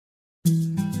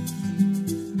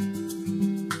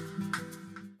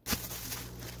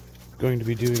Going to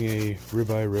be doing a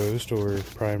ribeye roast or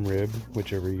prime rib,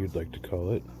 whichever you'd like to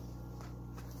call it.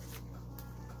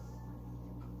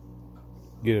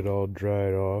 Get it all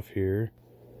dried off here.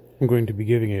 I'm going to be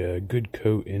giving it a good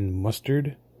coat in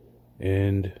mustard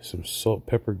and some salt,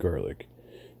 pepper, garlic.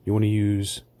 You want to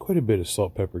use quite a bit of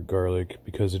salt, pepper, garlic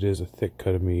because it is a thick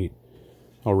cut of meat.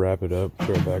 I'll wrap it up,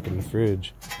 throw it back in the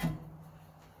fridge.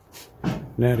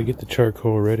 Now to get the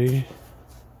charcoal ready,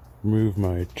 remove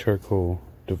my charcoal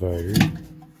divider.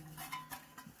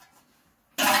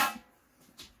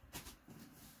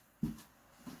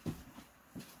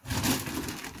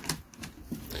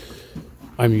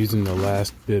 I'm using the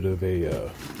last bit of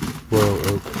a royal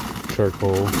oak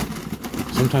charcoal.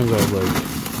 Sometimes I like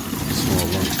small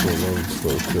lumps for a low and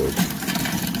slow cook.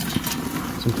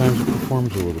 Sometimes it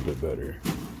performs a little bit better.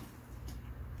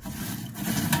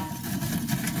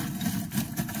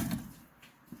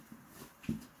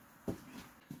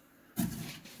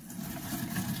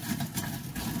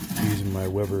 Using my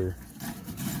Weber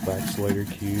black slider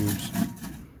cubes.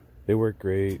 They work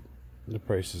great. The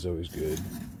price is always good.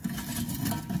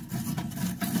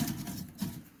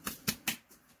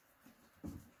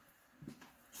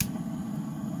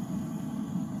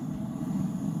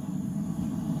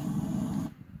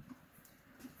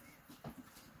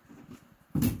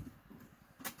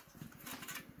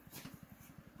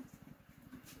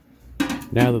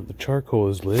 Now that the charcoal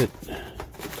is lit,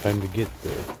 time to get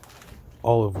the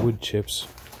olive wood chips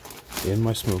in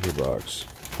my smoker box.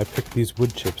 I picked these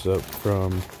wood chips up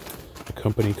from a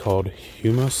company called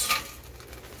Humus.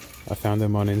 I found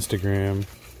them on Instagram.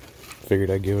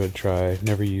 Figured I'd give it a try.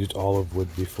 Never used olive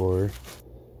wood before.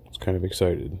 I was kind of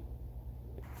excited.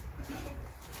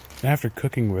 After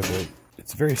cooking with it,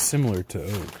 it's very similar to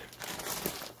oak.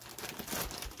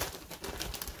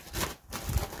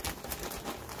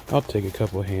 I'll take a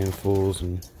couple handfuls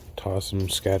and toss them,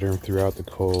 scatter them throughout the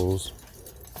coals.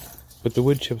 But the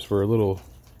wood chips were a little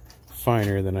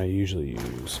finer than I usually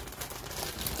use.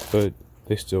 But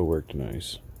they still worked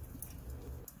nice.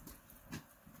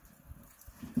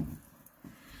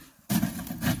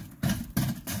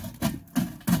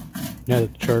 Now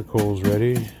that the charcoal's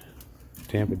ready,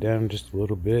 tamp it down just a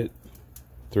little bit.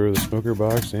 Throw the smoker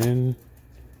box in.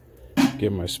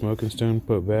 Get my smoking stone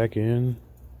put back in.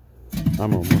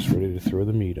 I'm almost ready to throw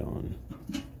the meat on.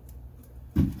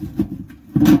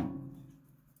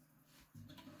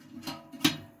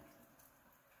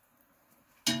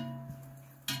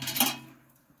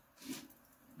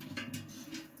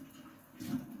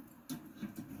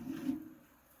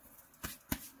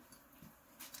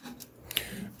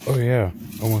 Oh yeah,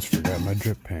 almost forgot my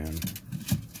drip pan.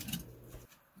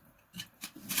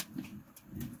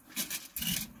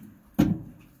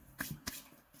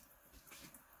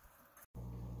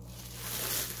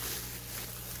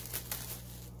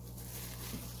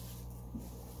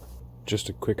 Just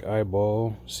a quick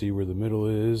eyeball, see where the middle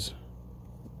is.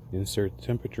 Insert the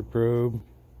temperature probe.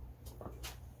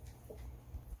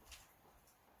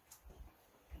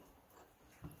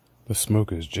 The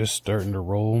smoke is just starting to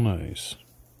roll nice.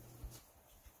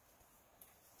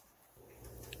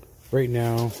 Right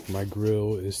now, my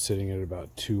grill is sitting at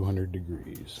about 200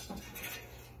 degrees.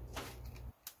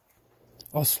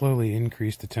 I'll slowly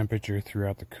increase the temperature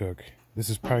throughout the cook. This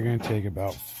is probably going to take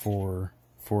about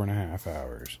 4.5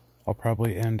 hours. I'll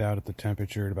probably end out at the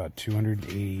temperature at about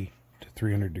 280 to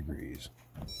 300 degrees.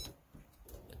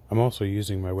 I'm also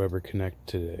using my Weber Connect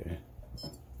today.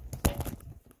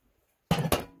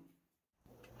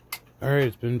 Alright,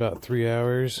 it's been about 3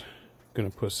 hours. Gonna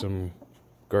put some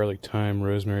garlic, thyme,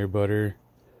 rosemary butter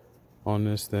on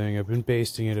this thing. I've been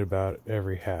basting it about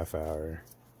every half hour.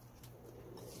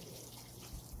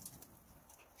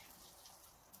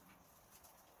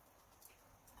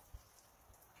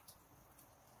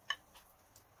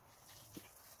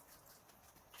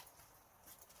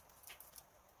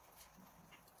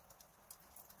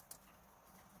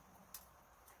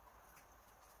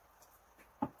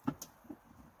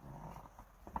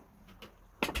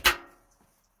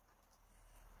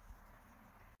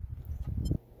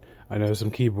 I know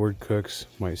some keyboard cooks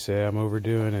might say I'm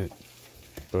overdoing it,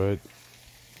 but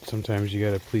sometimes you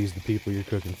gotta please the people you're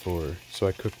cooking for. So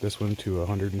I cooked this one to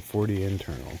 140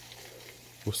 internal.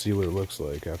 We'll see what it looks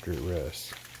like after it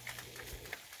rests.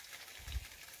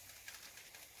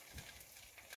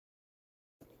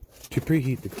 To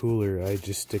preheat the cooler, I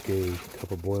just stick a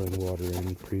cup of boiling water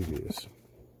in previous.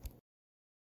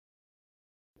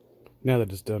 Now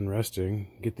that it's done resting,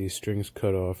 get these strings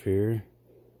cut off here.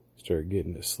 Start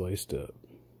getting it sliced up.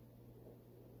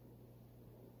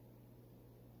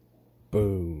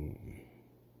 Boom.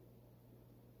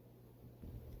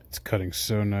 It's cutting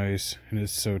so nice and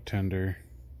it's so tender.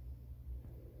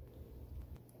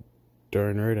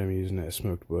 Darn right I'm using that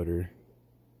smoked butter.